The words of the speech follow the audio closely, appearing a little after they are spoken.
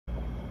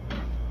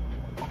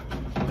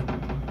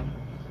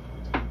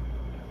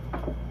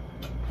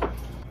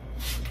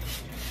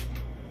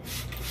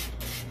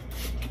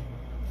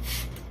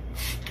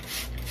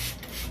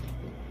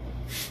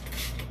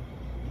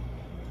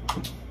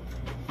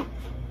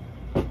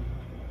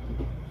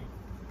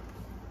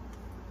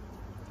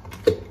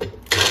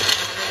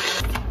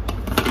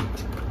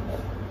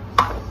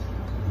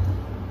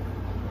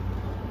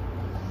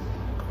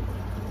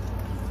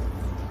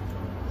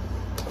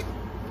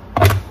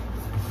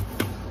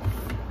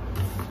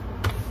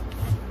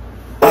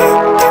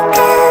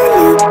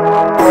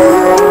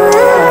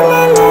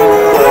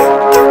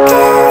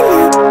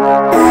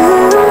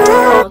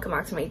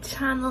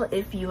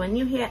if you are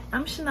new here,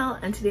 I'm Chanel,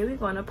 and today we're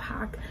going to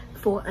pack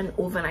for an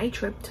overnight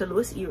trip to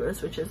Los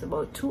Iros, which is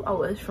about 2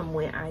 hours from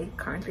where I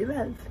currently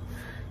live.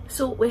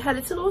 So we're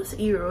headed to Los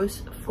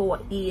Iros for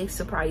a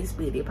surprise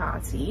birthday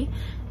party,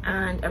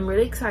 and I'm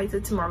really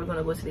excited. Tomorrow we're going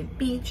to go to the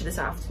beach, this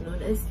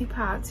afternoon is the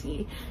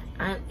party,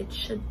 and it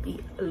should be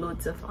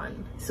loads of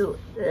fun. So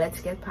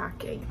let's get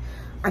packing.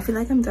 I feel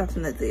like I'm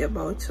definitely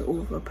about to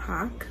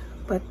overpack,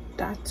 but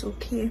that's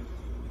okay.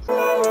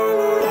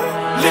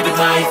 Living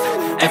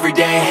life, every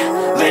day,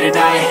 late at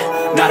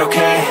night, not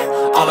okay.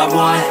 All I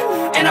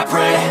want, and I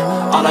pray,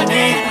 all I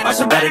need are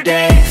some better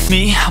days.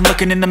 Me, I'm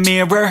looking in the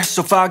mirror,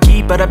 so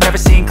foggy, but I've never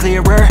seen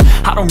clearer.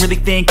 I don't really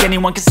think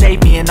anyone can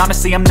save me, and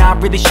honestly, I'm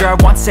not really sure I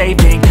want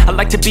saving. I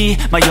like to be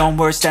my own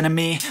worst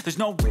enemy. There's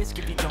no risk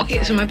if you don't.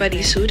 Okay, so my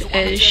bodysuit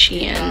is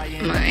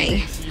Shein,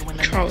 my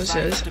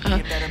trousers are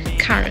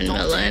Karen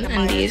Millen,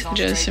 and these are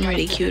just some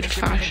really cute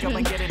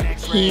fashion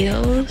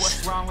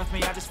heels,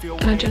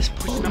 and I just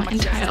pulled my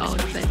entire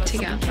outfit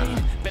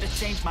together.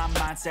 Change my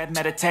mindset,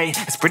 meditate.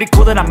 It's pretty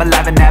cool that I'm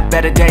alive and have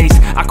better days.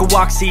 I could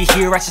walk, see,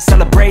 hear, I should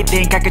celebrate.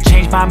 Think I could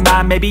change my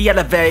mind, maybe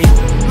elevate.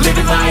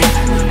 Living life,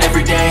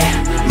 every day,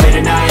 late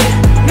at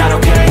night, not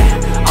okay.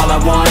 All I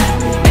want,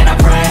 and I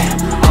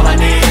pray, all I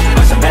need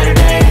are some better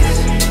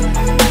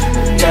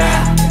days.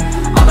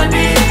 Yeah, all I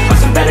need are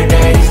some better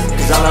days.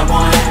 Cause all I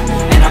want,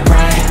 and I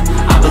pray,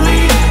 I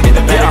believe in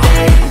the better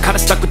days. I'm kinda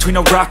stuck between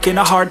a rock and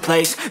a hard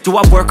place. Do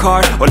I work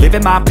hard or live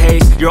at my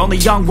pace? You're only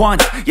young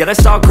once, yeah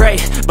that's all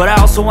great, but I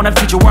also want a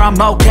future where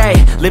I'm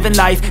okay. Living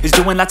life is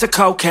doing lots of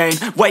cocaine.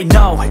 Wait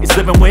no, it's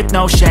living with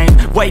no shame.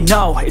 Wait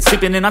no, it's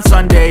sleeping in on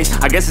Sundays.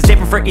 I guess it's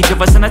different for each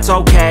of us and that's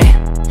okay.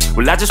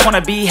 Well I just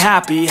wanna be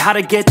happy. How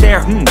to get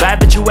there?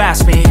 Glad that you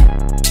asked me.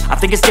 I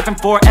think it's different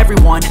for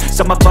everyone.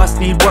 Some of us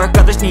need work,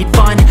 others need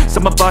fun.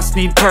 Some of us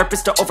need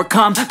purpose to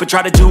overcome. But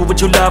try to do what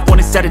you love when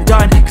it's said and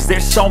done. Cause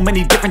there's so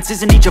many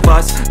differences in each of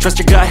us. Trust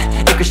your gut,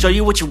 it can show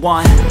you what you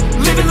want.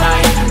 Living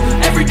life,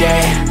 every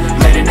day,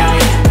 late at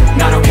night,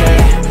 not okay.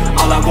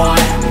 All I want,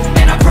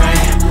 and I pray,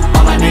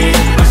 all I need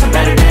are some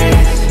better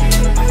days.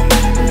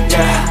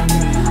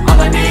 Yeah,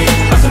 all I need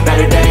are some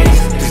better days.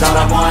 Cause all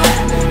I want,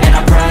 and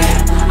I pray,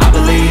 I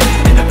believe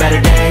in the better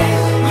days.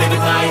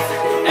 Living life,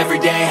 every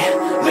day,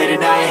 late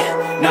at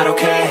night, not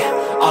okay.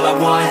 All I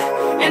want,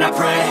 and I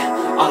pray,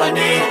 all I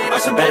need are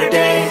some better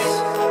days.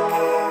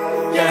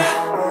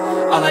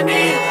 Yeah, all I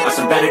need are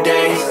some better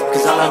days.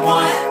 Cause all I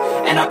want,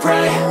 and I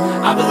pray,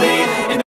 I believe in